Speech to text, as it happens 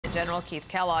General Keith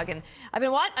Kellogg. And I've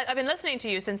been listening to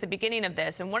you since the beginning of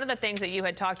this, and one of the things that you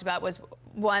had talked about was,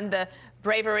 one, the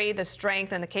bravery, the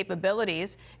strength, and the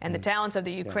capabilities and the talents of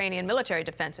the Ukrainian military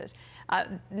defenses.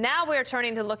 Now we're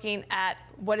turning to looking at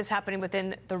what is happening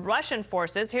within the Russian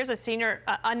forces. Here's a senior,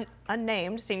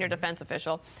 unnamed senior defense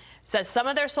official, says some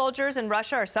of their soldiers in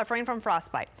Russia are suffering from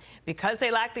frostbite because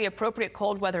they lack the appropriate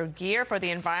cold weather gear for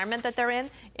the environment that they're in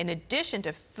addition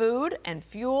to food and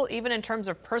fuel, even in terms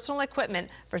of personal equipment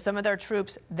for some of their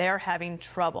troops, they're having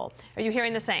trouble. Are you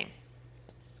hearing the same?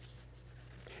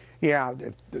 Yeah,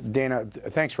 Dana,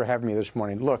 thanks for having me this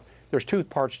morning. Look, there's two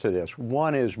parts to this.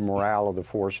 One is morale of the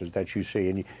forces that you see,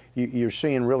 and you're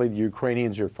seeing really the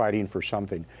Ukrainians are fighting for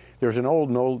something. There's an old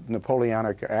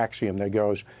Napoleonic axiom that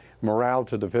goes, morale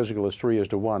to the physical is 3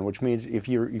 to 1, which means if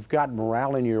you've got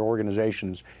morale in your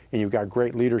organizations and you've got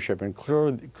great leadership, and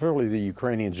clearly the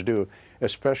Ukrainians do,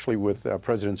 especially with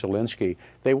President Zelensky,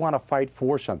 they want to fight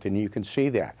for something. You can see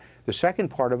that. The second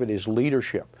part of it is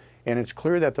leadership. And it's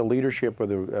clear that the leadership of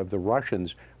the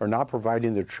Russians are not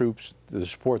providing the troops the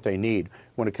support they need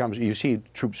when it comes. You see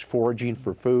troops foraging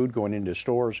for food, going into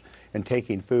stores and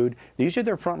taking food. These are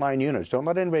their frontline units. Don't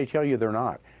let anybody tell you they're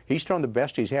not. He's thrown the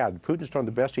best he's had. Putin's thrown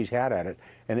the best he's had at it,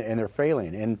 and they're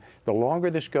failing. And the longer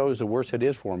this goes, the worse it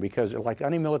is for them, because like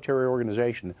any military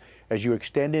organization, as you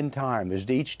extend in time, as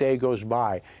each day goes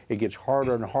by, it gets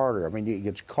harder and harder. I mean, it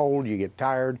gets cold, you get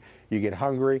tired, you get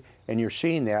hungry, and you're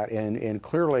seeing that. And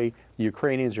clearly, the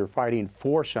Ukrainians are fighting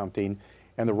for something,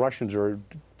 and the Russians are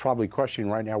probably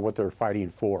questioning right now what they're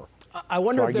fighting for. I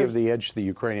wonder if I give the edge to the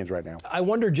Ukrainians right now. I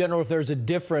wonder, General, if there's a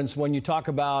difference when you talk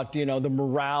about, you know, the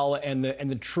morale and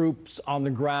the troops on the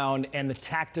ground and the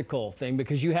tactical thing,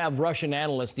 because you have Russian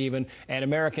analysts even and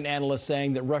American analysts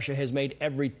saying that Russia has made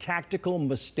every tactical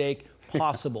mistake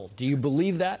possible. Do you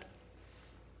believe that?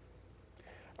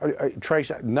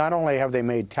 Trace, not only have they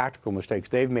made tactical mistakes,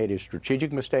 they've made a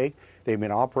strategic mistake, they've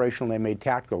been operational, and they made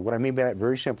tactical. What I mean by that,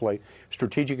 very simply,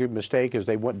 strategic mistake is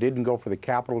they didn't go for the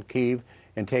capital, Kyiv,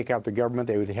 and take out the government.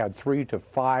 They would have had 3 to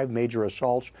 5 major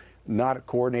assaults, not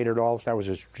coordinated at all. So that was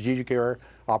a strategic error.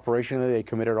 Operationally, they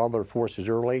committed all their forces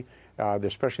early,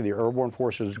 especially the airborne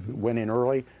forces went in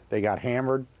early. They got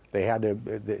hammered.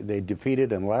 They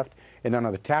defeated and left. And then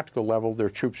on the tactical level, their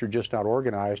troops are just not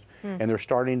organized, and they're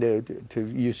starting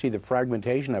you see the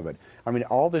fragmentation of it. I mean,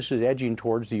 all this is edging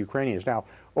towards the Ukrainians. Now,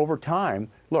 over time,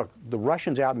 look, the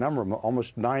Russians outnumber them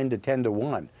almost 9 to 10 to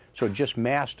 1. So just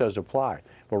mass does apply.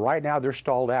 But right now, they're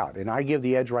stalled out. And I give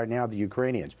the edge right now to the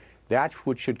Ukrainians. That's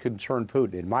what should concern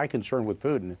Putin. And my concern with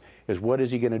Putin is what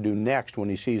is he going to do next when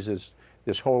he sees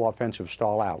this whole offensive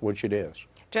stall out, which it is.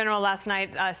 General, last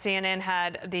night, CNN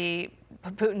had the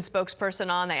Putin spokesperson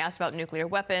on. They asked about nuclear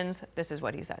weapons. This is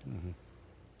what he said.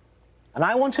 And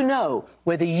I want to know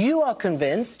whether you are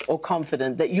convinced or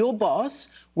confident that your boss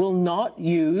will not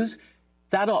use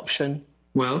that option.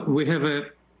 Well, we have a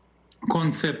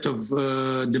concept of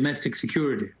domestic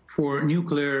security for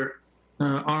nuclear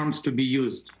arms to be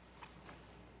used.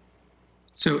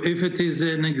 So if it is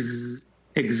an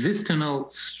existential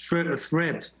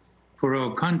threat for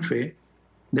our country,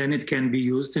 then it can be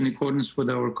used in accordance with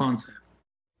our concept.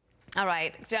 All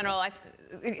right, General,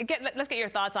 let's get your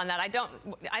thoughts on that.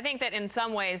 I think that in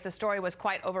some ways the story was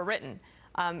quite overwritten.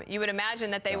 You would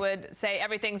imagine that they would say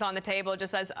everything's on the table,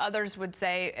 just as others would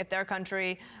say if their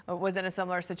country was in a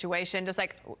similar situation. Just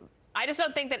like, I just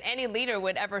don't think that any leader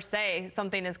would ever say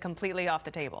something is completely off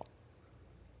the table.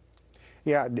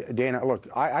 Yeah, Dana, look,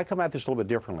 I come at this a little bit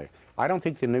differently. I don't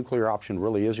think the nuclear option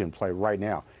really is in play right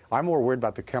now. I'm more worried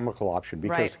about the chemical option,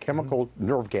 because chemical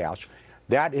nerve gas,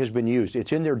 that has been used.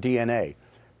 It's in their DNA.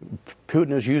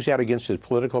 Putin has used that against his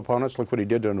political opponents. Look what he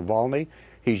did to Navalny.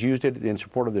 He's used it in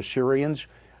support of the Syrians.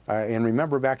 And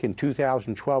remember back in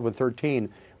 2012 and 13,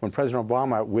 when President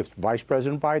Obama, with Vice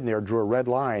President Biden there, drew a red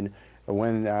line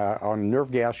when on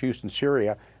nerve gas used in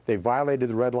Syria. They violated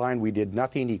the red line. We did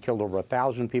nothing. He killed over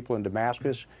 1,000 people in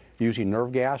Damascus using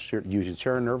nerve gas, using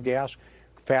sarin nerve gas.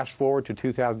 Fast forward to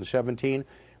 2017,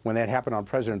 when that happened on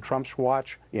President Trump's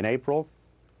watch in April,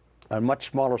 on a much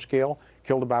smaller scale,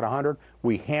 killed about 100.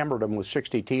 We hammered them with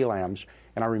 60 TLAMs.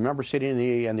 And I remember sitting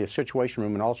in the Situation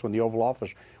Room and also in the Oval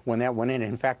Office when that went in.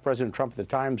 In fact, President Trump at the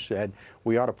time said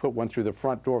we ought to put one through the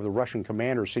front door of the Russian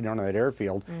commander sitting on that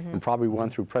airfield, and probably one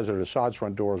through President Assad's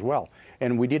front door as well.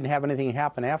 And we didn't have anything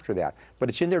happen after that. But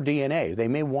it's in their DNA. They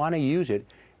may want to use it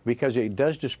because it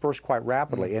does disperse quite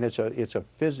rapidly, and it's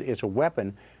a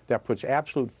weapon that puts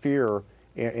absolute fear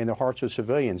in the hearts of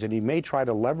civilians. And he may try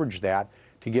to leverage that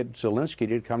to get Zelensky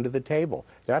to come to the table.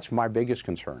 That's my biggest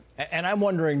concern. And I'm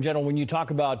wondering, General, when you talk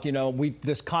about,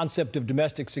 this concept of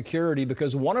domestic security,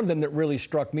 because one of them that really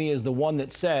struck me is the one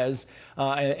that says,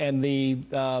 and the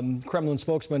Kremlin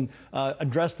spokesman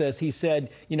addressed this, he said,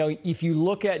 if you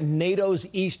look at NATO's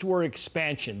eastward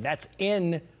expansion, that's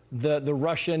in the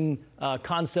Russian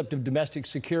concept of domestic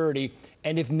security.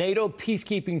 And if NATO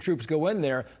peacekeeping troops go in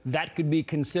there, that could be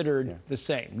considered the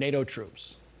same, NATO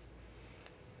troops.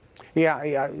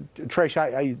 Yeah, Trace,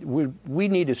 we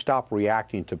need to stop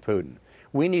reacting to Putin.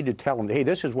 We need to tell him, hey,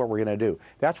 this is what we're going to do.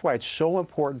 That's why it's so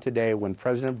important today when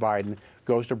President Biden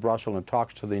goes to Brussels and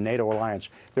talks to the NATO alliance.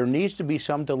 There needs to be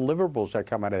some deliverables that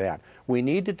come out of that. We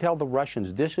need to tell the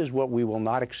Russians this is what we will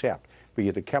not accept, be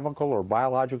it the chemical or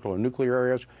biological or nuclear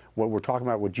areas, what we're talking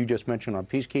about, what you just mentioned on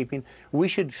peacekeeping. We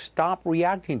should stop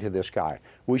reacting to this guy.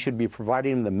 We should be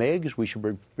providing them the MiGs. We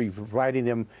should be providing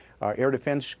them air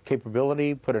defense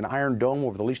capability, put an Iron Dome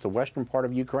over at least the western part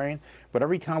of Ukraine. But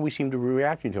every time we seem to be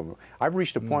reacting to him, I've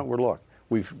reached a point where, look,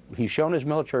 he's shown his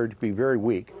military to be very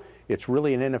weak. It's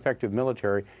really an ineffective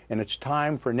military, and it's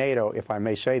time for NATO, if I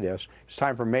may say this, it's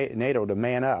time for NATO to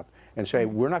man up and say,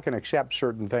 we're not going to accept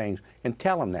certain things, and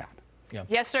tell them that. Yeah.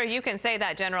 Yes, sir, you can say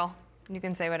that, General. You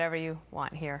can say whatever you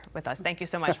want here with us. Thank you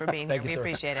so much for being here. We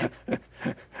appreciate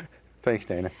it. Thanks,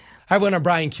 Dana. Hi, everyone. I'm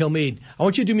Brian Kilmeade. I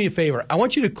want you to do me a favor. I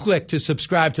want you to click to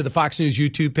subscribe to the Fox News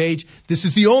YouTube page. This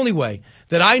is the only way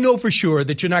that I know for sure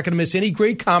that you're not going to miss any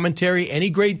great commentary, any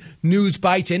great news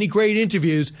bites, any great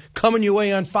interviews coming your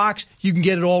way on Fox. You can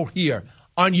get it all here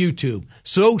on YouTube.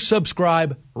 So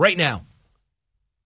subscribe right now.